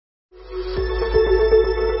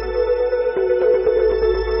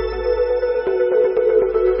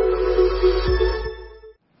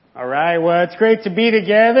Well, it's great to be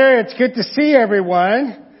together. It's good to see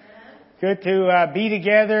everyone. Good to be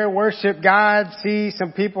together, worship God, see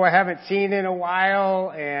some people I haven't seen in a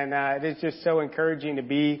while, and it is just so encouraging to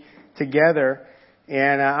be together.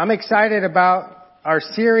 And I'm excited about our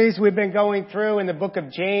series we've been going through in the book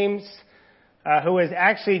of James, who is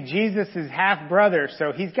actually Jesus' half-brother.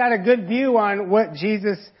 So he's got a good view on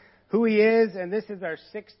who he is, and this is our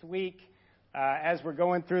 6th week as we're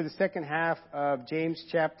going through the second half of James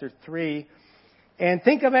chapter 3. And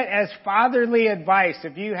think of it as fatherly advice.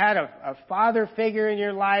 If you had a father figure in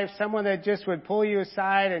your life, someone that just would pull you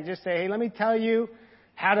aside and just say, hey, let me tell you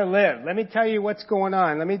how to live. Let me tell you what's going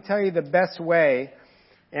on. Let me tell you the best way.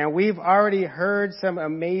 And we've already heard some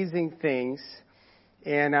amazing things.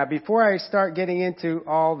 And before I start getting into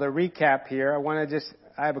all the recap here,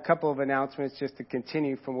 I have a couple of announcements just to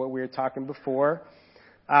continue from what we were talking before.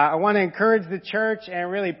 I want to encourage the church and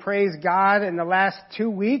really praise God. In the last 2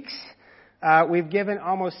 weeks, we've given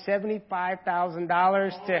almost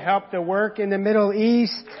 $75,000 to help the work in the Middle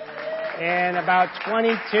East, and about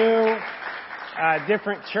 22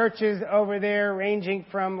 different churches over there, ranging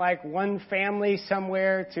from like one family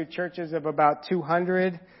somewhere to churches of about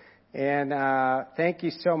 200. And thank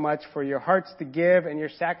you so much for your hearts to give and your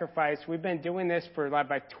sacrifice. We've been doing this for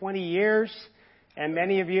about 20 years. And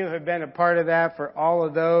many of you have been a part of that for all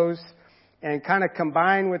of those. And kind of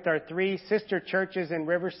combined with our 3 sister churches in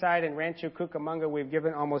Riverside and Rancho Cucamonga, we've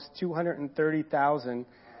given almost $230,000.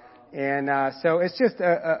 And so it's just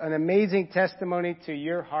an amazing testimony to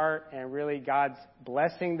your heart and really God's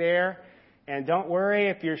blessing there. And don't worry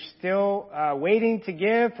if you're still waiting to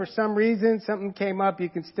give for some reason, something came up, you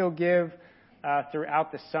can still give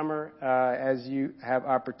throughout the summer as you have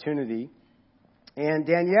opportunity. And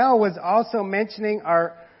Danielle was also mentioning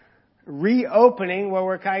our reopening. Well,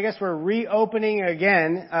 we're reopening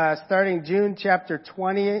again, starting June chapter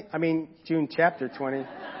 20.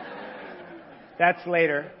 That's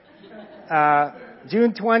later.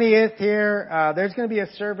 June 20th here. There's going to be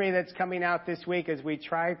a survey that's coming out this week as we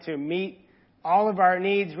try to meet all of our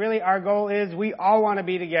needs. Really, our goal is we all want to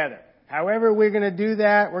be together. However we're going to do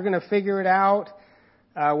that, we're going to figure it out.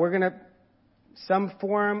 We're going to some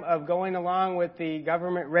form of going along with the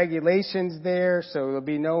government regulations there, so there'll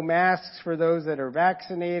be no masks for those that are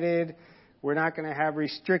vaccinated. We're not going to have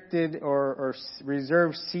restricted or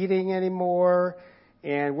reserved seating anymore.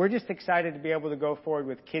 And we're just excited to be able to go forward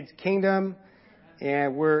with Kids Kingdom.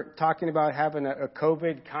 And we're talking about having a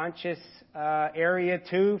COVID conscious area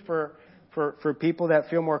too for people that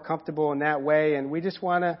feel more comfortable in that way. And we just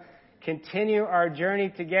want to continue our journey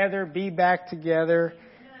together, be back together.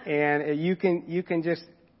 And you can just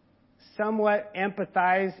somewhat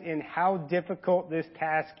empathize in how difficult this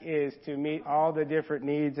task is to meet all the different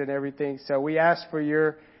needs and everything. So we ask for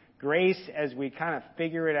your grace as we kind of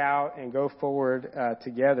figure it out and go forward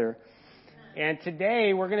together. And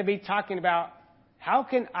today we're going to be talking about how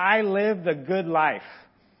can I live the good life?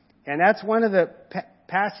 And that's one of the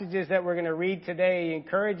passages that we're going to read today. He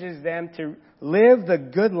encourages them to live the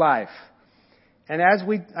good life. And as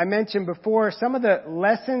I mentioned before, some of the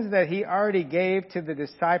lessons that he already gave to the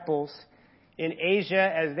disciples in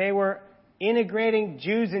Asia as they were integrating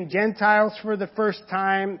Jews and Gentiles for the first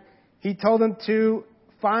time, he told them to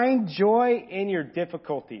find joy in your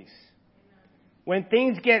difficulties. When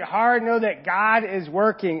things get hard, know that God is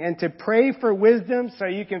working, and to pray for wisdom so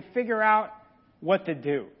you can figure out what to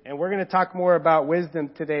do. And we're going to talk more about wisdom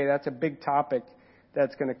today. That's a big topic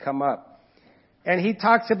that's going to come up. And he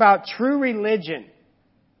talks about true religion.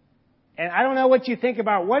 And I don't know what you think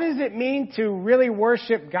about. What does it mean to really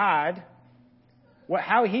worship God?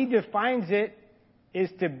 How he defines it is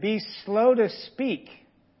to be slow to speak,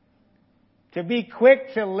 to be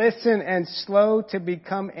quick to listen and slow to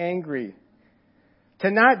become angry, to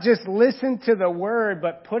not just listen to the word,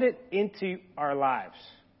 but put it into our lives.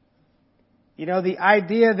 You know, the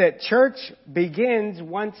idea that church begins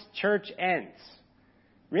once church ends.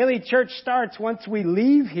 Really, church starts once we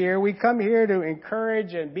leave here. We come here to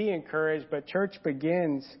encourage and be encouraged, but church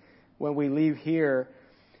begins when we leave here.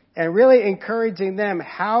 And really encouraging them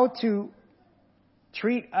how to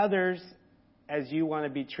treat others as you want to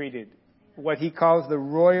be treated. What he calls the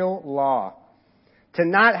royal law. To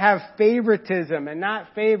not have favoritism and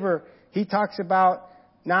not favor. He talks about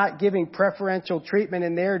not giving preferential treatment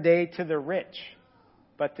in their day to the rich,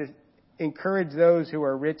 but to encourage those who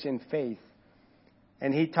are rich in faith.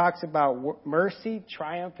 And he talks about mercy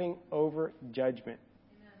triumphing over judgment.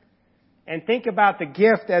 And think about the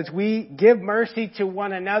gift as we give mercy to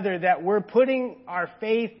one another, that we're putting our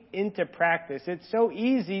faith into practice. It's so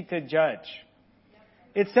easy to judge.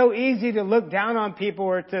 It's so easy to look down on people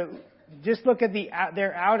or to just look at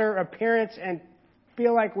their outer appearance and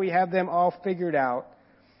feel like we have them all figured out.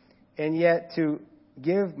 And yet to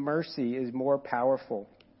give mercy is more powerful.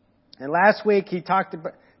 And last week he talked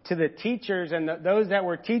to the teachers and those that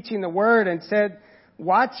were teaching the word and said,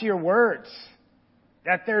 watch your words.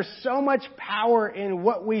 That there's so much power in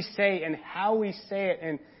what we say and how we say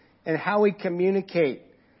it and how we communicate.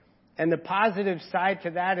 And the positive side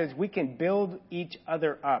to that is we can build each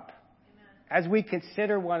other up. As we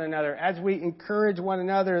consider one another, as we encourage one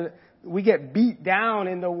another, we get beat down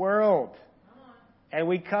in the world. And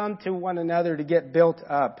we come to one another to get built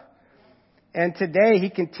up. And today he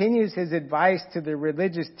continues his advice to the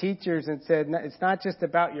religious teachers and said, it's not just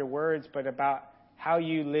about your words, but about how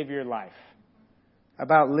you live your life.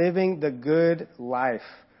 About living the good life.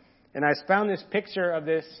 And I found this picture of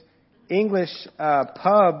this English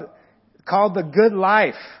pub called The Good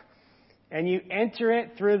Life. And you enter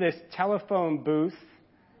it through this telephone booth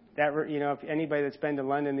that, if anybody that's been to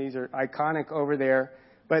London, these are iconic over there.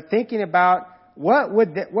 But thinking about what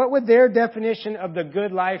would their definition of the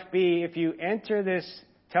good life be if you enter this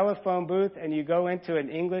telephone booth and you go into an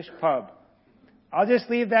English pub? I'll just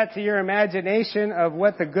leave that to your imagination of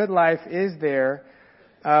what the good life is there.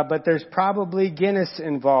 But there's probably Guinness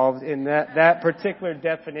involved in that particular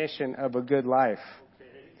definition of a good life.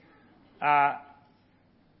 I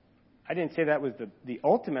didn't say that was the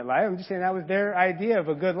ultimate life. I'm just saying that was their idea of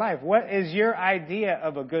a good life. What is your idea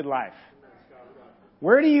of a good life?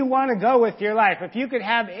 Where do you want to go with your life? If you could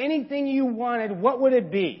have anything you wanted, what would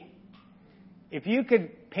it be? If you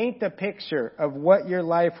could paint the picture of what your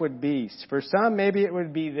life would be. For some, maybe it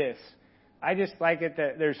would be this. I just like it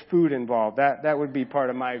that there's food involved. That would be part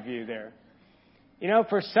of my view there.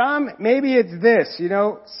 For some, maybe it's this,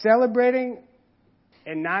 celebrating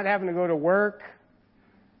and not having to go to work,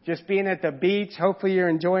 just being at the beach. Hopefully you're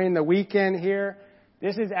enjoying the weekend here.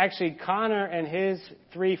 This is actually Connor and his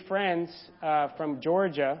 3 friends from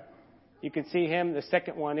Georgia. You can see him, the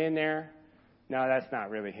second one in there. No, that's not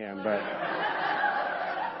really him, but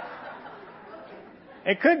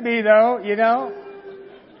it could be though,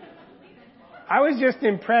 I was just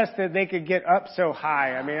impressed that they could get up so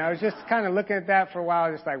high. I mean, I was just kind of looking at that for a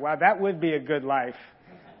while, just like, wow, that would be a good life,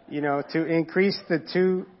 to increase the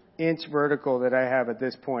 2-inch vertical that I have at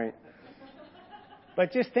this point.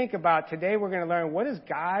 But just think about, today we're going to learn, what does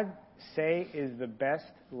God say is the best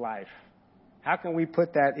life? How can we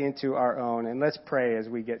put that into our own? And let's pray as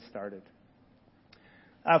we get started.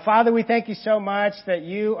 Father, we thank you so much that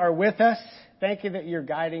you are with us. Thank you that you're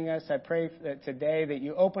guiding us. I pray that today that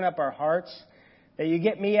you open up our hearts, that you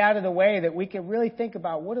get me out of the way, that we can really think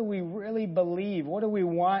about what do we really believe? What do we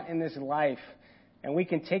want in this life? And we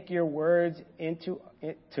can take your words into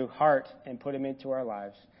heart and put them into our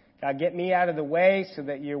lives. God, get me out of the way so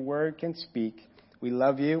that your word can speak. We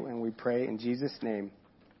love you and we pray in Jesus' name.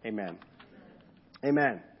 Amen.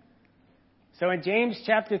 Amen. So in James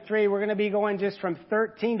chapter 3, we're going to be going just from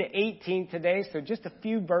 13 to 18 today, so just a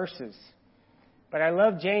few verses. But I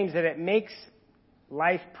love James that it makes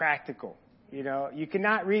life practical. You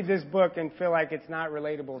cannot read this book and feel like it's not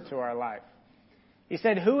relatable to our life. He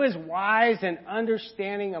said, who is wise and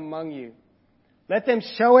understanding among you? Let them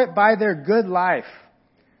show it by their good life,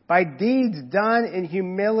 by deeds done in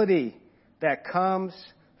humility that comes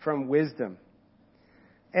from wisdom.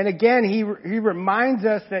 And again, he reminds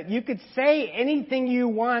us that you could say anything you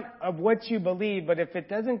want of what you believe, but if it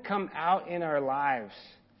doesn't come out in our lives,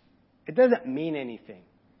 it doesn't mean anything.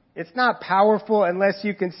 It's not powerful unless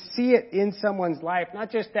you can see it in someone's life,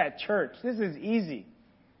 not just at church. This is easy.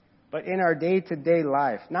 But in our day-to-day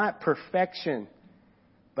life, not perfection,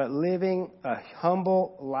 but living a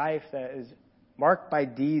humble life that is marked by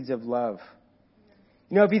deeds of love.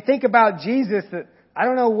 If you think about Jesus, I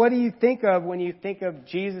don't know, what do you think of when you think of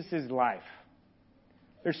Jesus' life?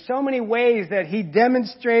 There's so many ways that he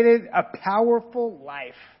demonstrated a powerful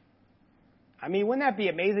life. I mean, wouldn't that be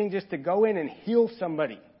amazing just to go in and heal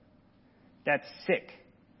somebody that's sick?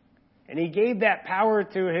 And he gave that power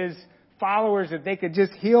to his followers that they could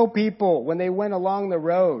just heal people when they went along the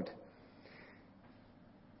road.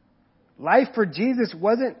 Life for Jesus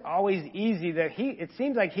wasn't always easy. It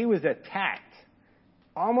seems like he was attacked.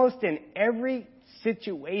 Almost in every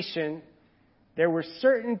situation, there were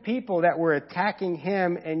certain people that were attacking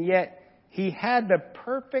him, and yet he had the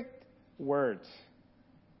perfect words.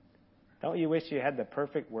 Don't you wish you had the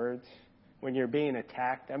perfect words when you're being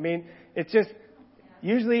attacked? I mean, it's just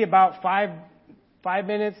usually about five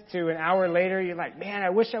minutes to an hour later, you're like, man,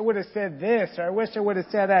 I wish I would have said this, or I wish I would have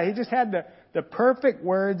said that. He just had the perfect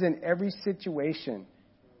words in every situation.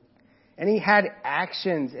 And he had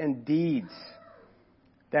actions and deeds.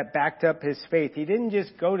 that backed up his faith. He didn't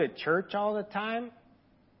just go to church all the time.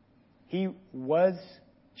 He was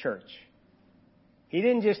church. He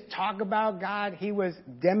didn't just talk about God. He was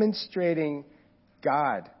demonstrating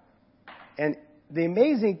God. And the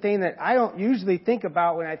amazing thing that I don't usually think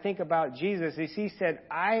about when I think about Jesus is he said,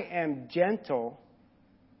 I am gentle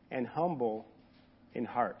and humble in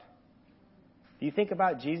heart. Do you think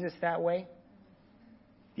about Jesus that way?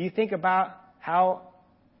 Do you think about how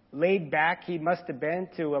laid back he must have been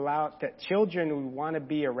to allow that children would want to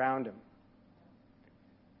be around him?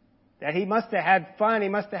 That he must have had fun. He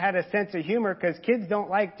must have had a sense of humor, because kids don't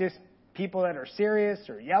like just people that are serious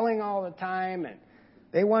or yelling all the time, and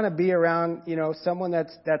they want to be around, someone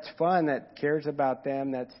that's fun, that cares about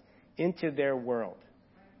them, that's into their world.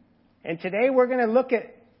 And today we're going to look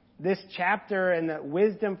at this chapter and the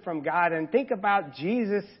wisdom from God and think about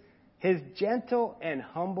Jesus, his gentle and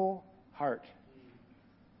humble heart.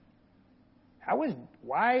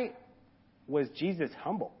 Why was Jesus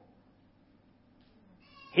humble?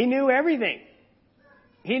 He knew everything.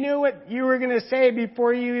 He knew what you were going to say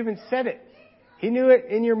before you even said it. He knew it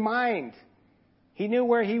in your mind. He knew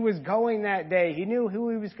where he was going that day. He knew who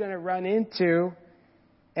he was going to run into.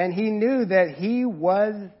 And he knew that he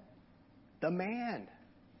was the man.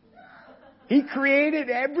 He created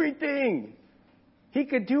everything. He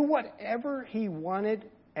could do whatever he wanted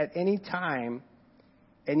at any time.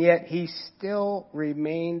 And yet he still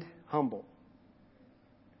remained humble.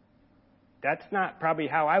 That's not probably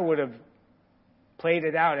how I would have played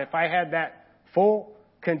it out. If I had that full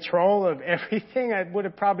control of everything, I would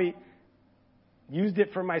have probably used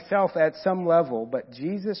it for myself at some level. But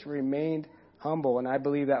Jesus remained humble, and I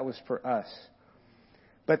believe that was for us.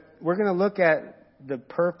 But we're going to look at the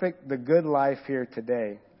good life here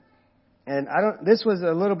today. And this was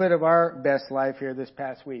a little bit of our best life here this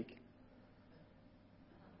past week.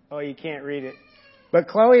 Oh, you can't read it. But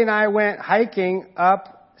Chloe and I went hiking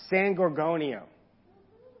up San Gorgonio.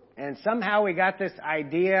 And somehow we got this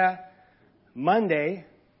idea Monday,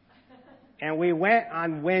 and we went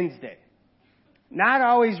on Wednesday. Not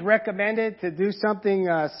always recommended to do something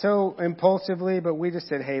so impulsively, but we just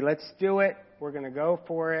said, hey, let's do it. We're going to go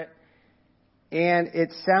for it. And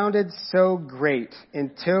it sounded so great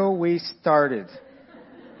until we started.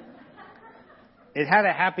 It had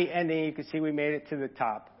a happy ending. You could see we made it to the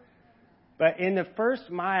top. But in the first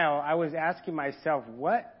mile, I was asking myself,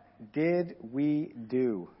 what did we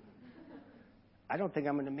do? I don't think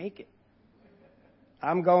I'm going to make it.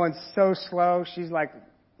 I'm going so slow. She's like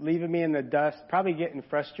leaving me in the dust, probably getting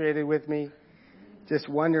frustrated with me, just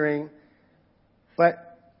wondering. But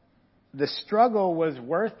the struggle was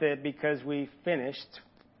worth it because we finished.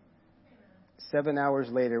 7 hours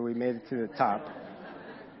later, we made it to the top.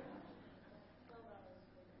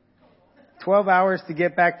 12 hours to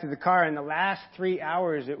get back to the car. In the last 3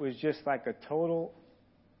 hours, it was just like a total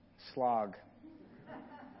slog.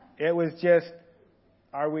 It was just,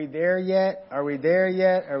 are we there yet? Are we there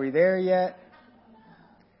yet? Are we there yet?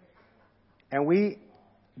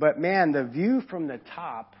 But man, the view from the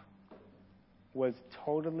top was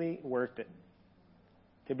totally worth it.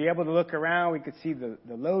 To be able to look around, we could see the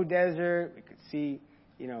low desert. We could see,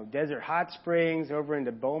 desert hot springs over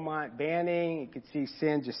into Beaumont, Banning. You could see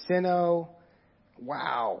San Jacinto.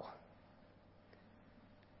 Wow.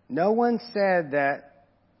 No one said that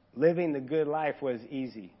living the good life was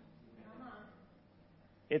easy.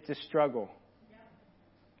 It's a struggle.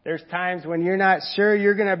 There's times when you're not sure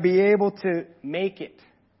you're going to be able to make it.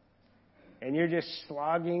 And you're just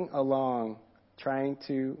slogging along, trying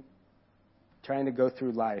to go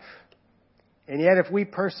through life. And yet, if we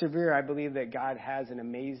persevere, I believe that God has an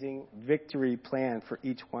amazing victory plan for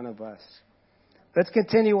each one of us. Let's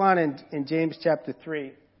continue on in James chapter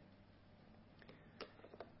 3.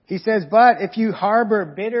 He says, but if you harbor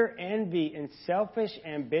bitter envy and selfish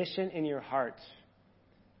ambition in your hearts,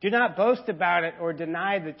 do not boast about it or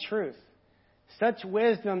deny the truth. Such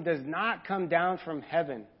wisdom does not come down from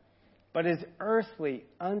heaven, but is earthly,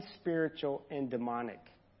 unspiritual, and demonic.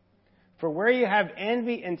 For where you have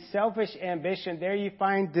envy and selfish ambition, there you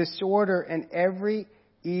find disorder and every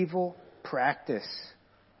evil practice.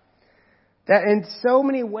 That in so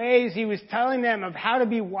many ways he was telling them of how to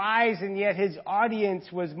be wise, and yet his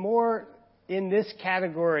audience was more in this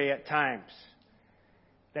category at times.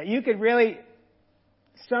 That you could really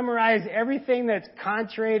summarize everything that's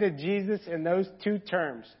contrary to Jesus in those two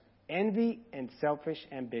terms, envy and selfish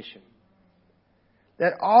ambition.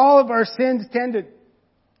 That all of our sins tend to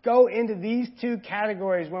go into these two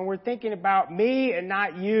categories when we're thinking about me and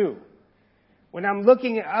not you. When I'm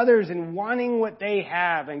looking at others and wanting what they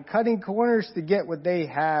have and cutting corners to get what they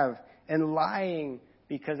have and lying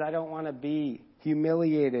because I don't want to be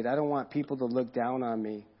humiliated. I don't want people to look down on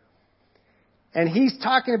me. And he's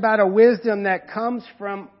talking about a wisdom that comes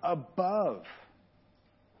from above.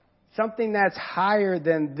 Something that's higher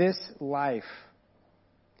than this life.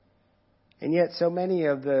 And yet so many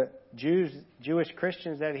of the Jewish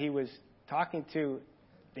Christians that he was talking to,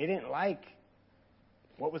 they didn't like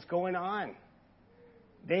what was going on.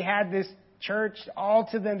 They had this church all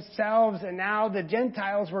to themselves, and now the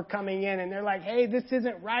Gentiles were coming in, and they're like, hey, this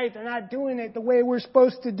isn't right. They're not doing it the way we're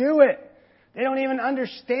supposed to do it. They don't even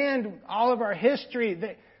understand all of our history.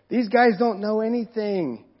 These guys don't know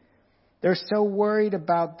anything. They're so worried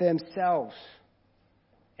about themselves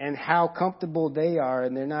and how comfortable they are,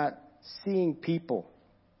 and they're not seeing people.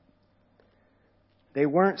 They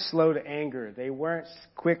weren't slow to anger. They weren't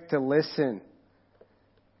quick to listen.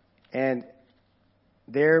 And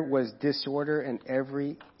there was disorder in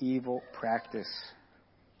every evil practice.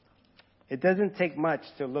 It doesn't take much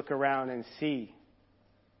to look around and see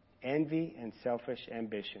envy and selfish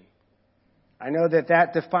ambition. I know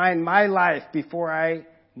that defined my life before I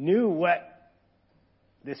knew what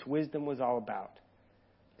this wisdom was all about.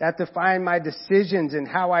 That defined my decisions and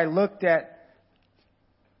how I looked at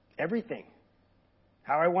everything.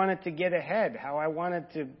 How I wanted to get ahead. How I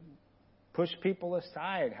wanted to push people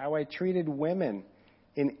aside. How I treated women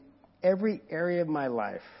in every area of my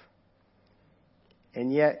life.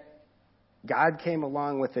 And yet, God came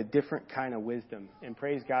along with a different kind of wisdom. And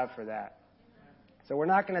praise God for that. So we're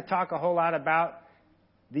not going to talk a whole lot about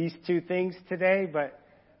these two things today, but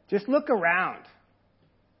just look around.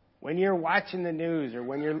 When you're watching the news or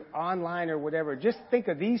when you're online or whatever, just think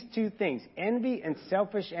of these two things, envy and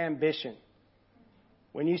selfish ambition.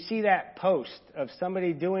 When you see that post of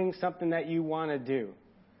somebody doing something that you want to do,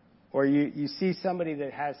 or you see somebody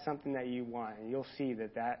that has something that you want, and you'll see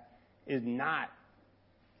that is not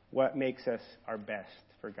what makes us our best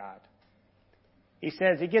for God. He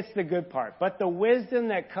says, he gets the good part. But the wisdom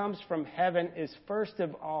that comes from heaven is first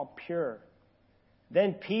of all pure,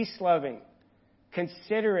 then peace-loving,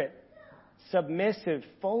 considerate, submissive,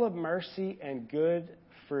 full of mercy and good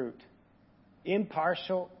fruit,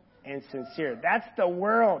 impartial and sincere. That's the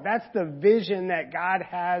world. That's the vision that God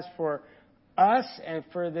has for us and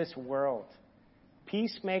for this world.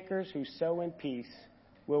 Peacemakers who sow in peace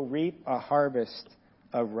will reap a harvest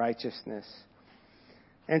of righteousness.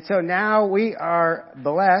 And so now we are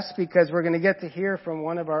blessed because we're going to get to hear from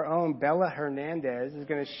one of our own, Bella Hernandez, who's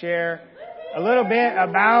going to share a little bit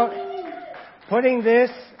about putting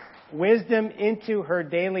this wisdom into her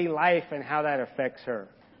daily life and how that affects her.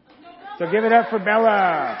 So give it up for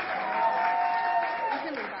Bella.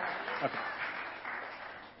 Okay.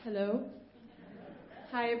 Hello.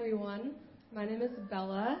 Hi, everyone. My name is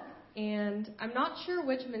Bella, and I'm not sure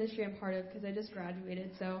which ministry I'm part of because I just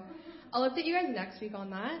graduated, so I'll update you guys next week on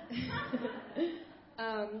that.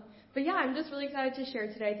 But yeah, I'm just really excited to share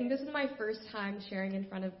today. I think this is my first time sharing in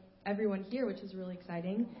front of everyone here, which is really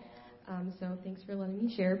exciting. So thanks for letting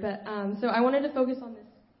me share. But so I wanted to focus on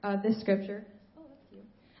this scripture.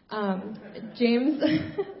 Oh, that's cute.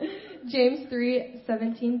 James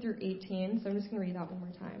 3:17 through 18. So I'm just going to read that one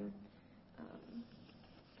more time.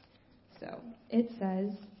 So it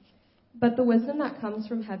says, "But the wisdom that comes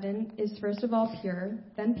from heaven is first of all pure,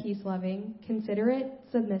 then peace-loving, considerate,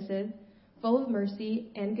 submissive, full of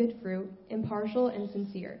mercy and good fruit, impartial and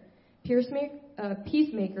sincere.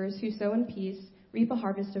 Peacemakers who sow in peace reap a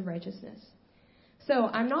harvest of righteousness."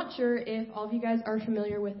 So I'm not sure if all of you guys are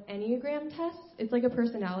familiar with Enneagram tests. It's like a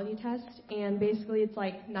personality test, and basically it's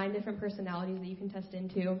like 9 different personalities that you can test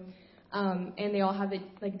into, and they all have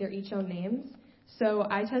their each own names. So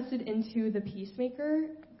I tested into the peacemaker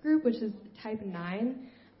group, which is type 9.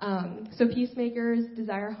 So peacemakers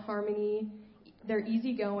desire harmony. They're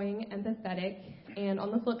easygoing, empathetic, and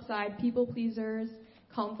on the flip side, people pleasers,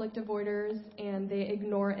 conflict avoiders, and they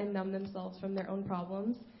ignore and numb themselves from their own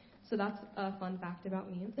problems. So that's a fun fact about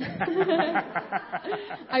me.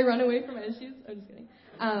 I run away from my issues. I'm just kidding.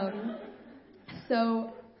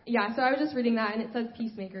 So I was just reading that, and it says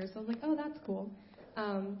peacemakers. So I was like, oh, that's cool.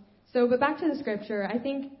 But back to the scripture. I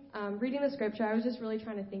think reading the scripture, I was just really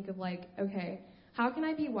trying to think of okay, how can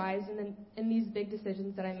I be wise in these big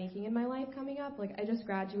decisions that I'm making in my life coming up? I just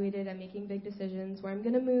graduated. I'm making big decisions, where I'm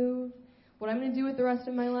going to move, what I'm going to do with the rest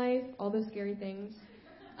of my life, all those scary things.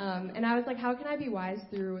 And I was like, how can I be wise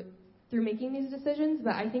through making these decisions?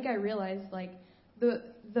 But I think I realized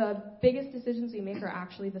the biggest decisions we make are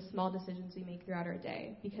actually the small decisions we make throughout our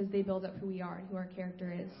day, because they build up who we are and who our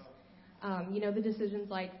character is. The decisions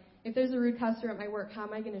like, if there's a rude customer at my work, how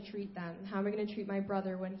am I going to treat them? How am I going to treat my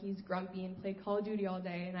brother when he's grumpy and play Call of Duty all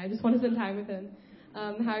day and I just want to spend time with him?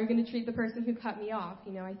 How are you going to treat the person who cut me off?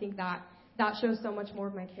 I think that that shows so much more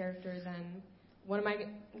of my character than where am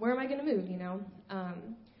I going to move, you know?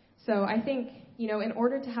 So I think, you know, in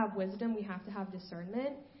order to have wisdom, we have to have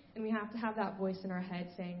discernment, and we have to have that voice in our head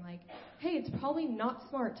saying, like, hey, it's probably not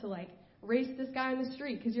smart to, like, race this guy on the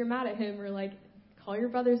street because you're mad at him, or, like, call your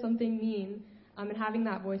brother something mean, and having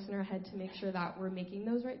that voice in our head to make sure that we're making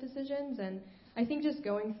those right decisions. And I think just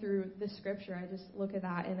going through the scripture, I just look at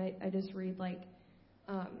that and I just read, like,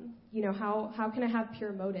 you know, how can I have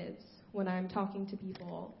pure motives when I'm talking to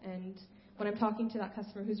people, and when I'm talking to that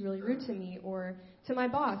customer who's really rude to me, or to my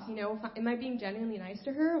boss, you know, am I being genuinely nice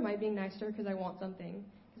to her, or am I being nice to her because I want something,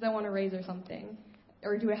 because I want to raise her something,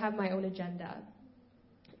 or do I have my own agenda?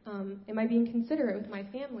 Am I being considerate with my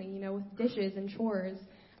family, you know, with dishes and chores?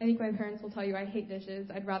 I think my parents will tell you I hate dishes.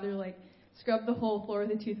 I'd rather, like, scrub the whole floor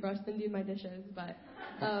with a toothbrush than do my dishes, but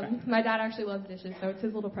my dad actually loves dishes, so it's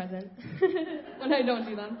his little present when I don't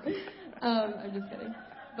do them. I'm just kidding.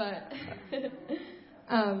 But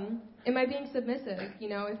am I being submissive? You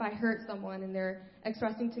know, if I hurt someone and they're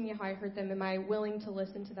expressing to me how I hurt them, am I willing to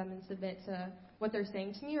listen to them and submit to what they're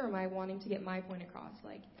saying to me, or am I wanting to get my point across?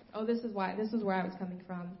 Like, oh, this is where I was coming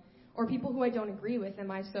from. Or people who I don't agree with,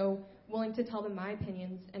 am I so willing to tell them my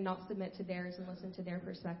opinions and not submit to theirs and listen to their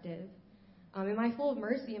perspective? Am I full of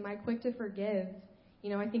mercy? Am I quick to forgive? You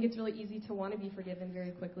know, I think it's really easy to want to be forgiven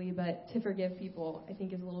very quickly, but to forgive people, I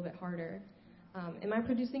think, is a little bit harder. Am I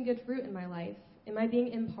producing good fruit in my life? Am I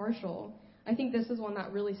being impartial? I think this is one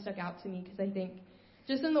that really stuck out to me, because I think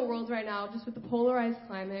just in the world right now, just with the polarized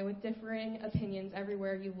climate, with differing opinions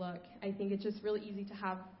everywhere you look, I think it's just really easy to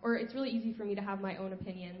have, or it's really easy for me to have my own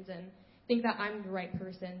opinions and think that I'm the right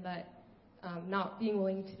person, but not being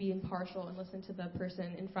willing to be impartial and listen to the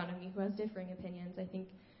person in front of me who has differing opinions. I think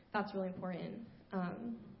that's really important.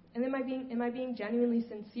 And am I being genuinely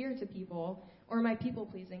sincere to people, or am I people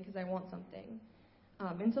pleasing because I want something?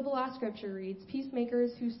 And so the last scripture reads, peacemakers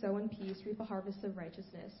who sow in peace reap a harvest of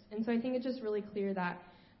righteousness. And so I think it's just really clear that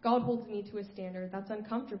God holds me to a standard that's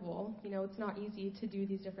uncomfortable. You know, it's not easy to do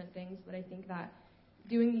these different things, but I think that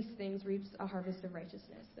doing these things reaps a harvest of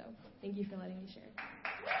righteousness. So thank you for letting me share.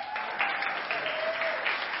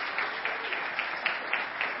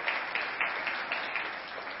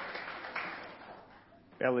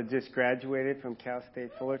 Bella just graduated from Cal State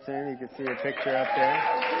Fullerton. You can see her picture up there.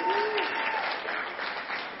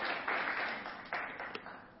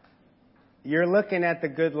 You're looking at the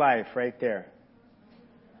good life right there.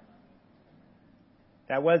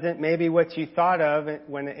 That wasn't maybe what you thought of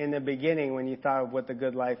when in the beginning when you thought of what the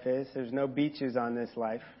good life is. There's no beaches on this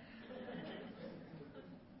life.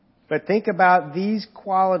 But think about these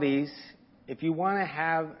qualities. If you want to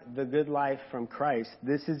have the good life from Christ,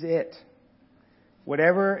 this is it.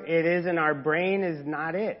 Whatever it is in our brain is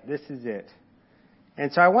not it. This is it.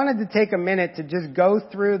 And so I wanted to take a minute to just go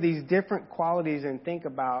through these different qualities and think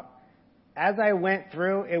about, as I went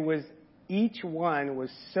through, each one was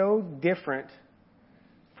so different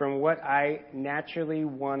from what I naturally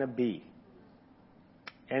want to be.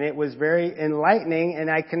 And it was very enlightening, and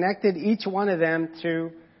I connected each one of them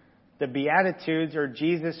to the Beatitudes, or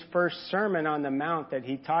Jesus' first Sermon on the Mount that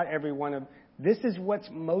he taught everyone of. This is what's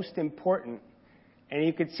most important. And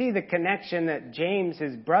you could see the connection that James,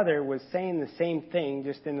 his brother, was saying the same thing,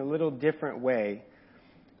 just in a little different way.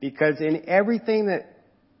 Because in everything that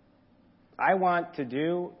I want to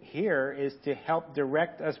do here is to help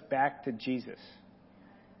direct us back to Jesus.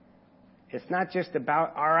 It's not just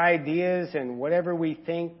about our ideas and whatever we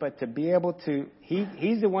think, but to be able to,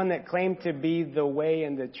 he's the one that claimed to be the way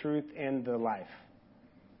and the truth and the life.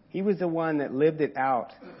 He was the one that lived it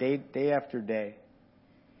out day after day.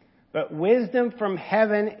 But wisdom from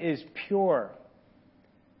heaven is pure.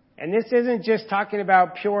 And this isn't just talking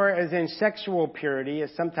about pure as in sexual purity, as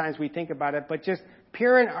sometimes we think about it, but just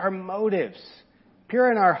pure in our motives, pure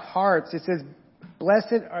in our hearts. It says,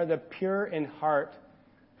 blessed are the pure in heart,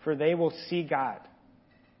 for they will see God.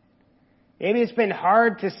 Maybe it's been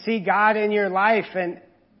hard to see God in your life, and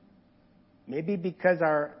maybe because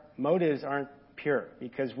our motives aren't pure,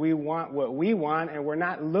 because we want what we want, and we're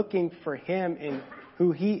not looking for Him in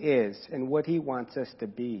who He is and what He wants us to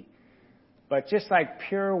be. But just like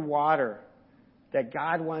pure water, that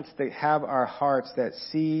God wants to have our hearts that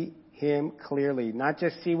see Him clearly. Not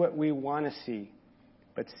just see what we want to see,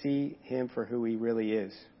 but see Him for who He really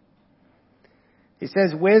is. He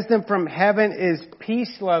says, wisdom from heaven is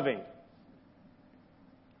peace-loving.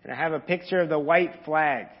 And I have a picture of the white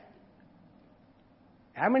flag.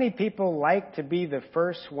 How many people like to be the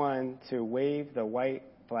first one to wave the white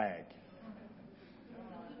flag?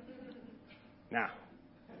 No.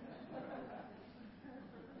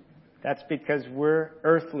 That's because we're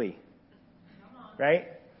earthly, right?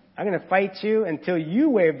 I'm going to fight you until you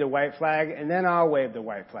wave the white flag, and then I'll wave the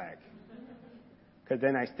white flag. Because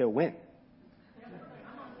then I still win.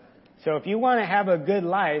 So if you want to have a good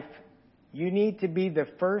life, you need to be the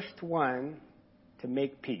first one to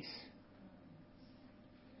make peace.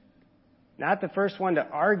 Not the first one to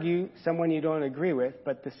argue someone you don't agree with,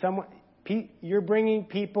 but you're bringing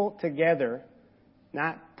people together,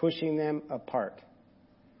 not pushing them apart.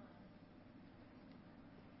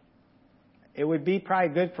 It would be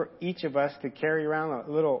probably good for each of us to carry around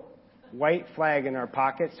a little white flag in our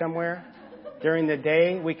pocket somewhere. During the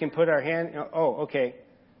day, we can put our hand, okay.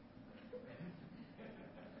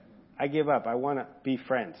 I give up. I want to be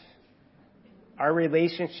friends. Our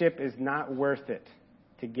relationship is not worth it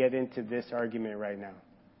to get into this argument right now.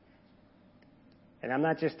 And I'm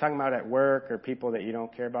not just talking about at work or people that you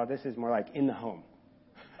don't care about. This is more like in the home.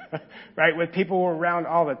 Right? With people we're around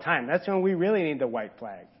all the time. That's when we really need the white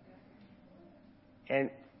flag. And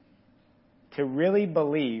to really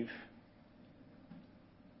believe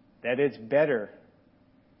that it's better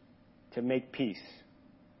to make peace.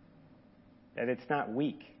 That it's not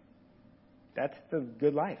weak. That's the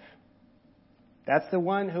good life. That's the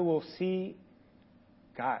one who will see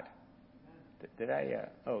God.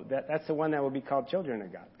 That's the one that will be called children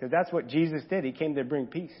of God. Because that's what Jesus did. He came to bring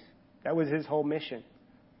peace. That was his whole mission.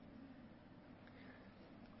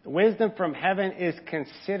 Wisdom from heaven is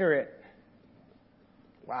considerate.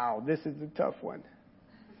 Wow, this is a tough one.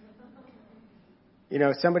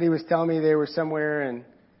 Somebody was telling me they were somewhere, and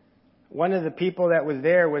one of the people that was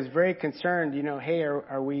there was very concerned, hey,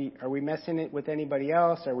 are we messing it with anybody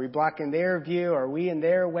else? Are we blocking their view? Are we in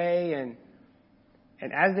their way? And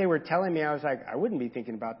as they were telling me, I was like, I wouldn't be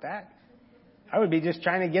thinking about that. I would be just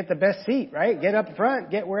trying to get the best seat, right? Get up front,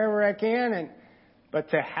 get wherever I can. But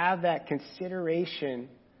to have that consideration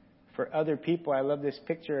for other people, I love this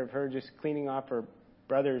picture of her just cleaning off her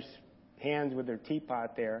brother's hands with her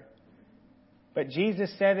teapot there. But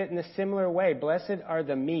Jesus said it in a similar way. Blessed are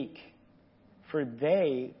the meek, for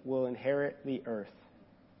they will inherit the earth.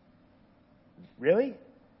 Really?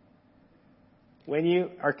 When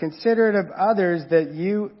you are considerate of others, that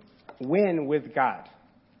you win with God.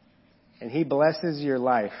 And he blesses your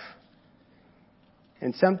life.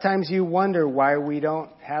 And sometimes you wonder why we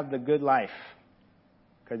don't have the good life.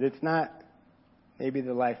 Because it's not maybe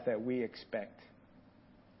the life that we expect.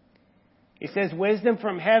 He says, wisdom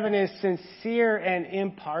from heaven is sincere and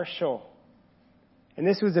impartial. And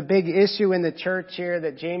this was a big issue in the church here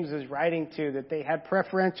that James was writing to, that they had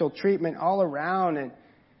preferential treatment all around, and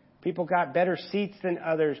people got better seats than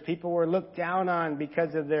others. People were looked down on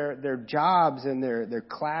because of their jobs and their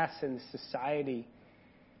class in society.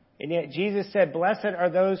 And yet Jesus said, blessed are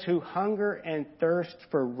those who hunger and thirst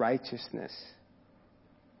for righteousness,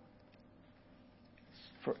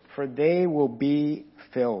 for they will be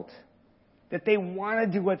filled. That they want to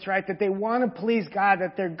do what's right, that they want to please God,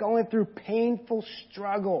 that they're going through painful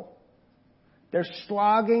struggle. They're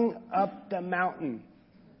slogging up the mountain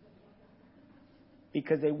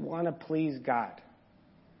because they want to please God.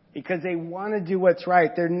 Because they want to do what's right.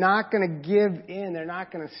 They're not going to give in. They're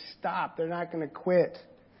not going to stop. They're not going to quit.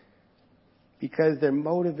 Because they're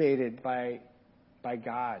motivated by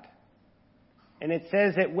God. And it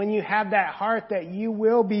says that when you have that heart, that you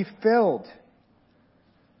will be filled.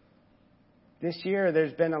 This year,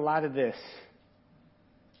 there's been a lot of this.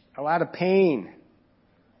 A lot of pain.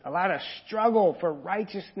 A lot of struggle for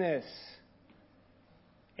righteousness.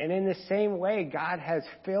 And in the same way, God has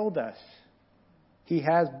filled us. He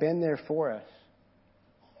has been there for us.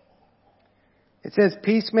 It says,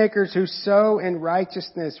 peacemakers who sow in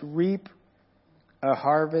righteousness reap a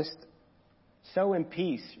harvest. Sow in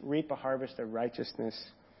peace, reap a harvest of righteousness.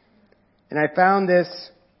 And I found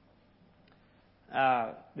this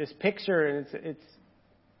picture, and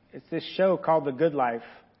it's this show called The Good Life,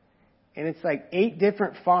 and it's like 8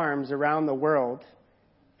 different farms around the world,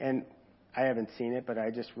 and I haven't seen it, but I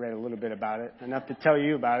just read a little bit about it, enough to tell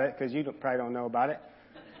you about it, because you probably don't know about it.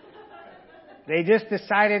 They just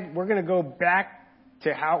decided we're going to go back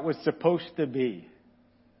to how it was supposed to be.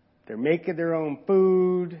 They're making their own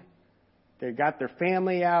food. They've got their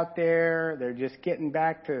family out there. They're just getting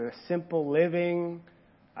back to simple living.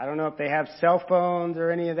 I don't know if they have cell phones or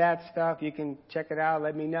any of that stuff. You can check it out.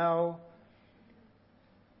 Let me know.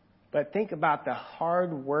 But think about the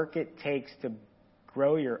hard work it takes to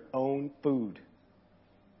grow your own food,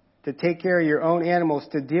 to take care of your own animals,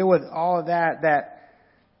 to deal with all of that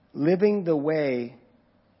living the way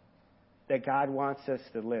that God wants us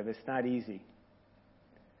to live. It's not easy.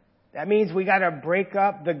 That means we got to break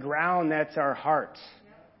up the ground that's our hearts.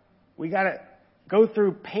 We got to go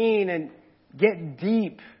through pain and get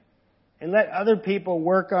deep And let other people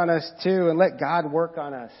work on us too, and let God work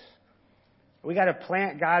on us. We got to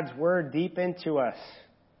plant God's word deep into us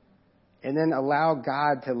and then allow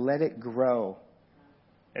God to let it grow.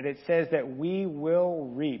 And it says that we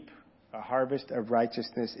will reap a harvest of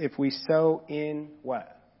righteousness if we sow in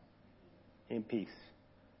what? In peace.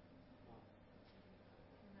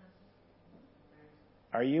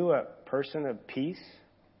 Are you a person of peace?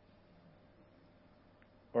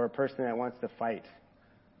 Or a person that wants to fight?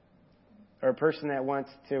 Or a person that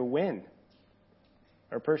wants to win?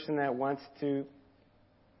 Or a person that wants to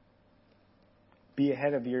be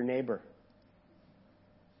ahead of your neighbor?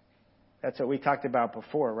 That's what we talked about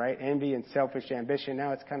before, right? Envy and selfish ambition.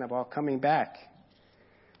 Now it's kind of all coming back.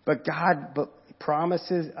 But God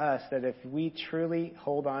promises us that if we truly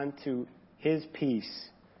hold on to His peace,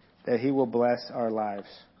 that He will bless our lives.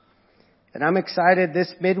 And I'm excited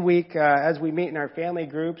this midweek as we meet in our family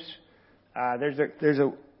groups. There's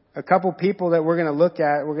a couple people that we're going to look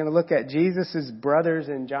at. We're going to look at Jesus' brothers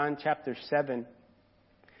in John chapter 7.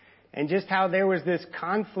 And just how there was this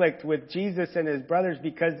conflict with Jesus and His brothers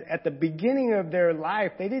because at the beginning of their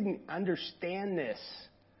life, they didn't understand this.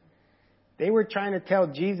 They were trying to tell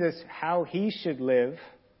Jesus how He should live.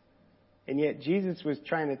 And yet Jesus was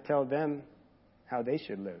trying to tell them how they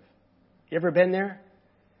should live. You ever been there?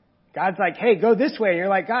 God's like, hey, go this way. And you're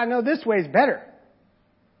like, God, no, this way's better.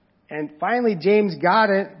 And finally, James got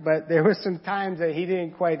it, but there were some times that he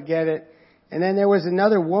didn't quite get it. And then there was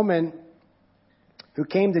another woman who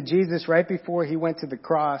came to Jesus right before He went to the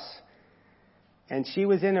cross. And she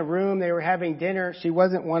was in a room. They were having dinner. She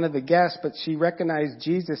wasn't one of the guests, but she recognized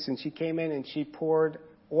Jesus. And she came in and she poured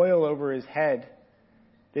oil over His head,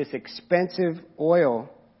 this expensive oil.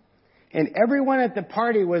 And everyone at the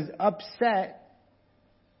party was upset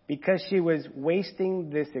because she was wasting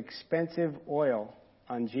this expensive oil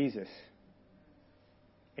on Jesus.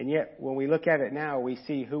 And yet, when we look at it now, we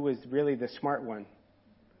see who was really the smart one.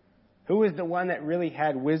 Who was the one that really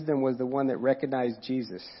had wisdom was the one that recognized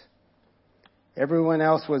Jesus. Everyone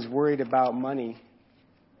else was worried about money,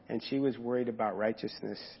 and she was worried about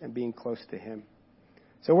righteousness and being close to Him.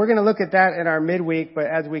 So we're going to look at that in our midweek, but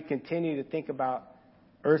as we continue to think about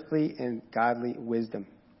earthly and godly wisdom.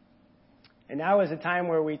 And now is a time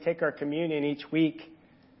where we take our communion each week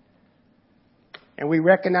and we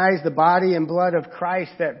recognize the body and blood of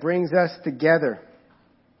Christ that brings us together.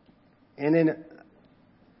 And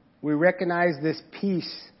we recognize this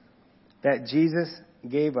peace that Jesus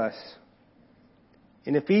gave us.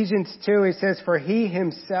 In Ephesians 2, it says, for He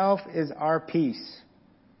Himself is our peace,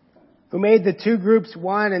 who made the two groups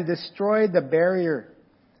one and destroyed the barrier,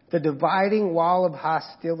 the dividing wall of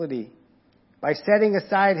hostility, by setting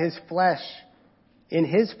aside His flesh, in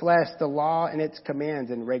His flesh, the law and its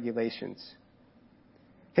commands and regulations.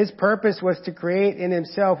 His purpose was to create in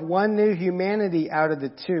Himself one new humanity out of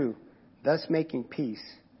the two, thus making peace.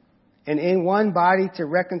 And in one body to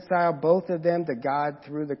reconcile both of them to God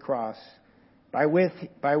through the cross, by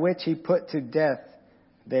which He put to death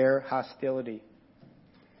their hostility.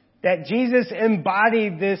 That Jesus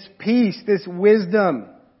embodied this peace, this wisdom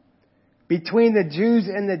between the Jews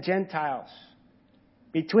and the Gentiles,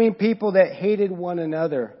 between people that hated one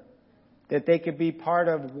another, that they could be part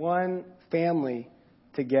of one family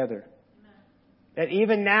together. That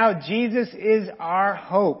even now Jesus is our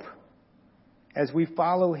hope as we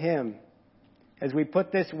follow Him, as we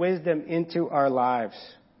put this wisdom into our lives.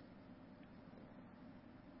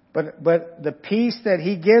 But the peace that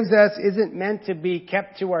He gives us isn't meant to be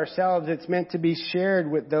kept to ourselves. It's meant to be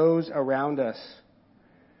shared with those around us.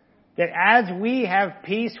 That as we have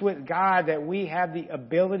peace with God, that we have the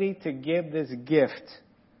ability to give this gift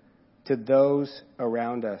to those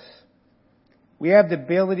around us. We have the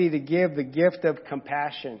ability to give the gift of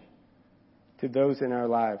compassion to those in our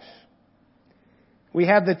lives. We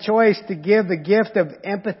have the choice to give the gift of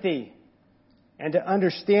empathy and to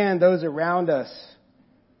understand those around us.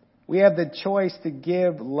 We have the choice to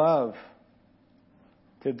give love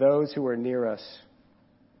to those who are near us.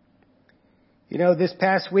 You know, this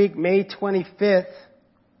past week, May 25th,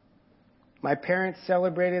 my parents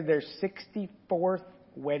celebrated their 64th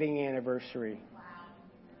wedding anniversary. Wow.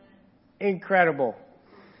 Incredible.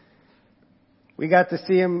 We got to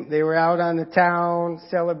see them. They were out on the town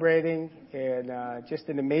celebrating, and just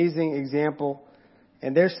an amazing example.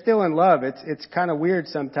 And they're still in love. It's kind of weird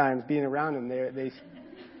sometimes being around them.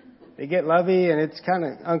 They get lovey, and it's kind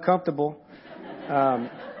of uncomfortable.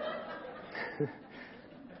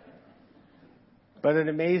 But an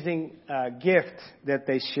amazing gift that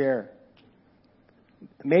they share.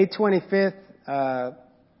 May 25th,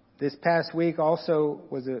 this past week also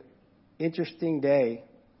was an interesting day.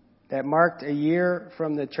 that marked a year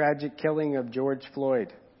from the tragic killing of George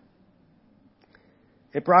Floyd.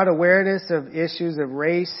 It brought awareness of issues of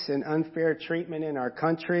race and unfair treatment in our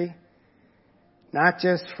country, not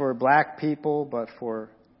just for black people, but for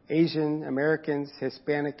Asian Americans,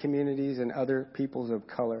 Hispanic communities, and other peoples of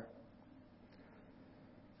color.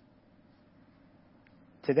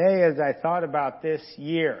 Today, as I thought about this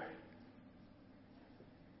year,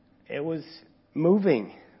 it was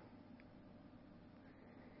moving.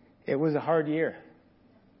 It was a hard year.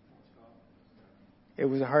 It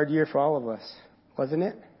was a hard year for all of us, wasn't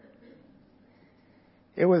it?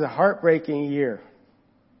 It was a heartbreaking year.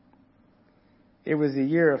 It was a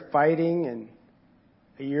year of fighting and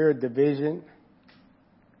a year of division.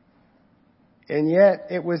 And yet,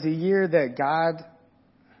 it was a year that God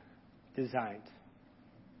designed.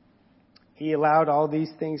 He allowed all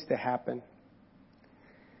these things to happen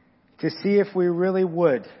to see if we really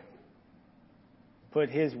would put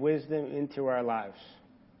His wisdom into our lives,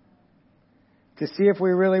 to see if we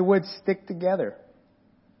really would stick together.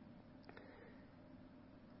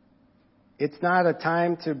 It's not a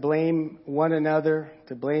time to blame one another,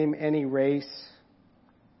 to blame any race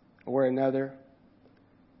or another,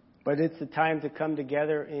 but it's a time to come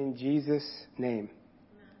together in Jesus' name.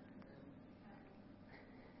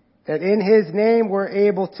 That in His name we're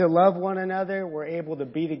able to love one another, we're able to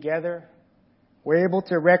be together, we're able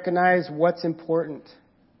to recognize what's important.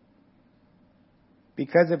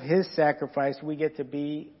 Because of His sacrifice, we get to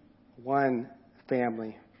be one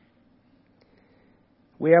family.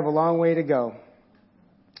 We have a long way to go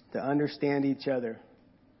to understand each other.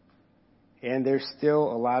 And there's still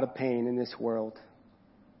a lot of pain in this world.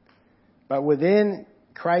 But within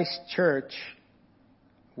Christ Church,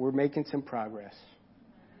 we're making some progress.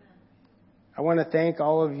 I want to thank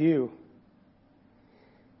all of you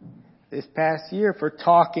this past year for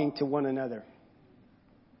talking to one another.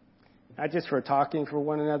 Not just for talking for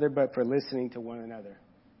one another, but for listening to one another.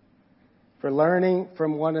 For learning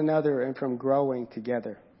from one another and from growing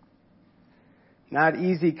together. Not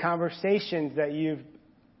easy conversations that you've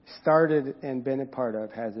started and been a part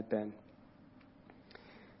of, has it been?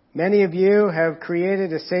 Many of you have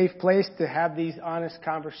created a safe place to have these honest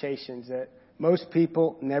conversations that most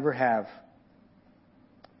people never have.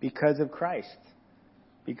 Because of Christ.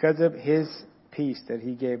 Because of His peace that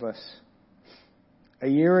He gave us. A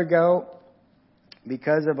year ago,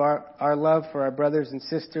 because of our love for our brothers and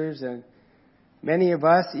sisters, and many of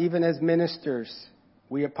us, even as ministers,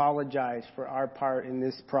 we apologize for our part in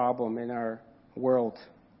this problem in our world.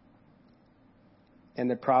 And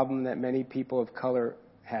the problem that many people of color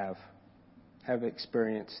have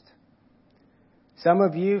experienced. Some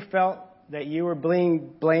of you felt that you were being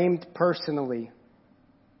blamed personally.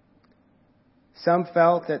 Some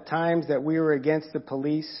felt at times that we were against the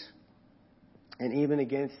police and even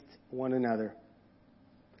against one another.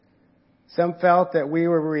 Some felt that we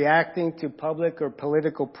were reacting to public or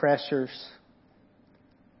political pressures.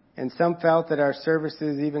 And some felt that our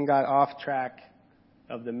services even got off track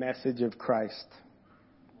of the message of Christ.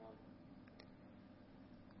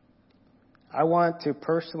 I want to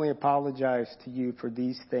personally apologize to you for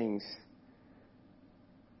these things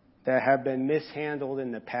that have been mishandled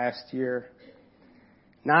in the past year.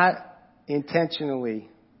 Not intentionally,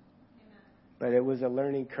 but it was a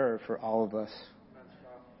learning curve for all of us.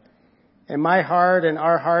 And my heart and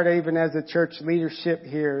our heart, even as a church leadership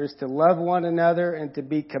here, is to love one another and to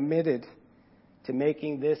be committed to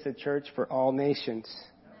making this a church for all nations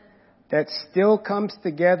that still comes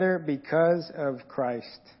together because of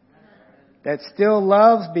Christ, that still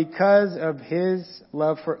loves because of His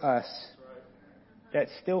love for us, that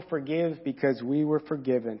still forgives because we were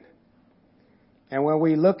forgiven. And when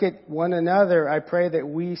we look at one another, I pray that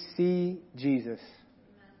we see Jesus.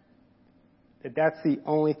 That that's the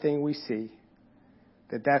only thing we see.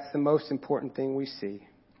 That that's the most important thing we see.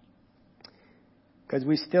 Because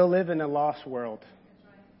we still live in a lost world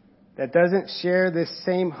that doesn't share this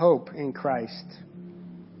same hope in Christ.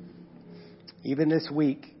 Even this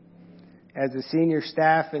week, as the senior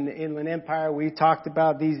staff in the Inland Empire, we talked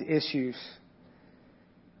about these issues.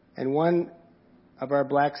 And one of our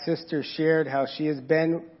black sisters shared how she has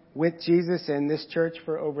been with Jesus in this church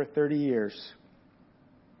for over 30 years.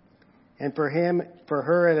 And for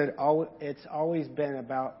her, it's always been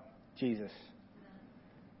about Jesus.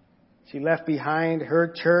 She left behind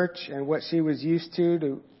her church and what she was used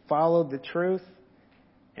to follow the truth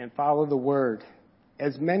and follow the Word.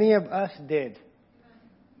 As many of us did.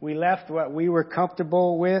 We left what we were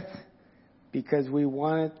comfortable with because we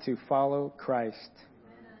wanted to follow Christ.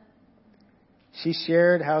 She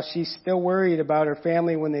shared how she's still worried about her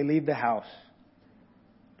family when they leave the house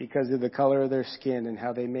because of the color of their skin and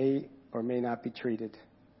how they may or may not be treated.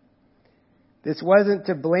 This wasn't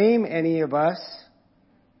to blame any of us,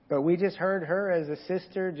 but we just heard her as a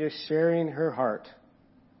sister just sharing her heart.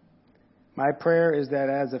 My prayer is that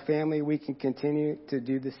as a family we can continue to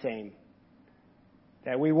do the same.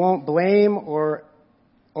 That we won't blame or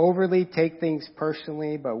overly take things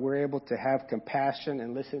personally, but we're able to have compassion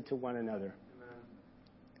and listen to one another. Amen.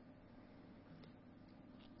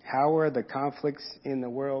 How are the conflicts in the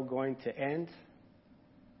world going to end?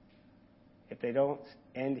 If they don't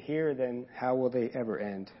end here, then how will they ever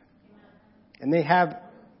end? And they have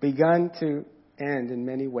begun to end in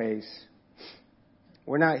many ways.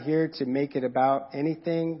 We're not here to make it about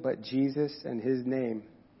anything but Jesus and His name.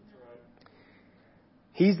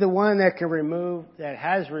 He's the one that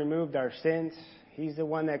has removed our sins. He's the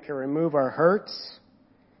one that can remove our hurts.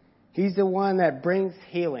 He's the one that brings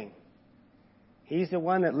healing. He's the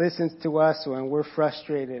one that listens to us when we're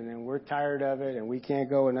frustrated and we're tired of it and we can't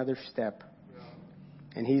go another step.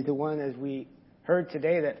 And He's the one, as we heard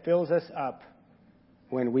today, that fills us up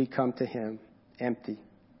when we come to Him empty.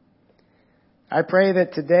 I pray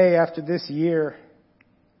that today, after this year,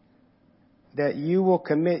 that you will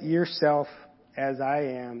commit yourself, as I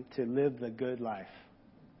am, to live the good life.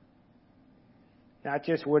 Not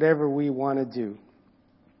just whatever we want to do,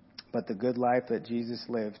 but the good life that Jesus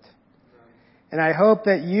lived. And I hope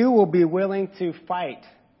that you will be willing to fight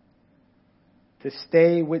to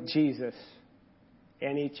stay with Jesus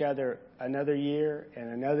and each other another year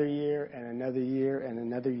and another year and another year and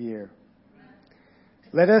another year.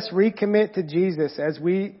 Let us recommit to Jesus as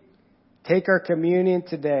we take our communion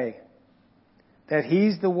today, that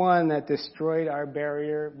He's the one that destroyed our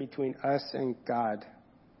barrier between us and God.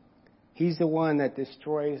 He's the one that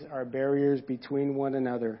destroys our barriers between one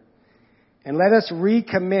another. And let us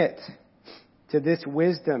recommit to this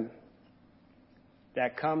wisdom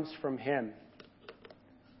that comes from Him.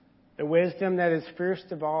 The wisdom that is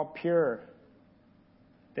first of all pure,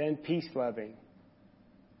 then peace-loving,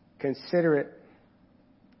 considerate,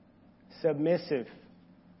 submissive,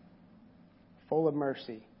 full of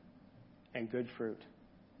mercy and good fruit,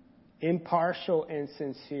 impartial and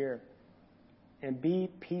sincere, and be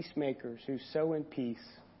peacemakers who sow in peace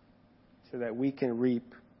so that we can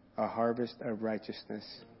reap a harvest of righteousness.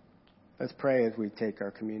 Let's pray as we take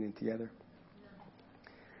our communion together.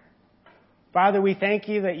 Father, we thank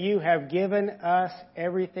You that You have given us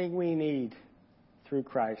everything we need through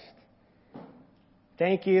Christ.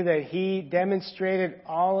 Thank You that He demonstrated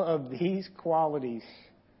all of these qualities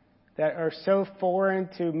that are so foreign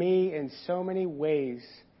to me in so many ways,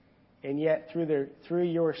 and yet through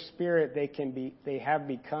Your Spirit they have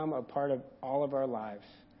become a part of all of our lives.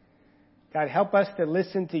 God, help us to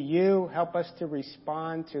listen to You. Help us to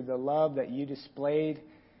respond to the love that You displayed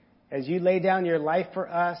as You laid down Your life for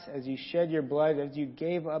us, as You shed Your blood, as You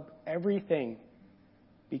gave up everything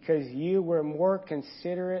because You were more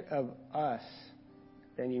considerate of us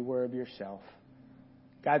than You were of Yourself.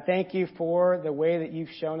 God, thank You for the way that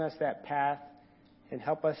You've shown us that path, and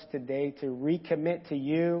help us today to recommit to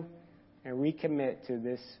You and recommit to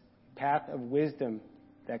this path of wisdom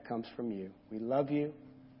that comes from You. We love You.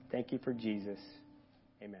 Thank You for Jesus.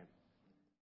 Amen.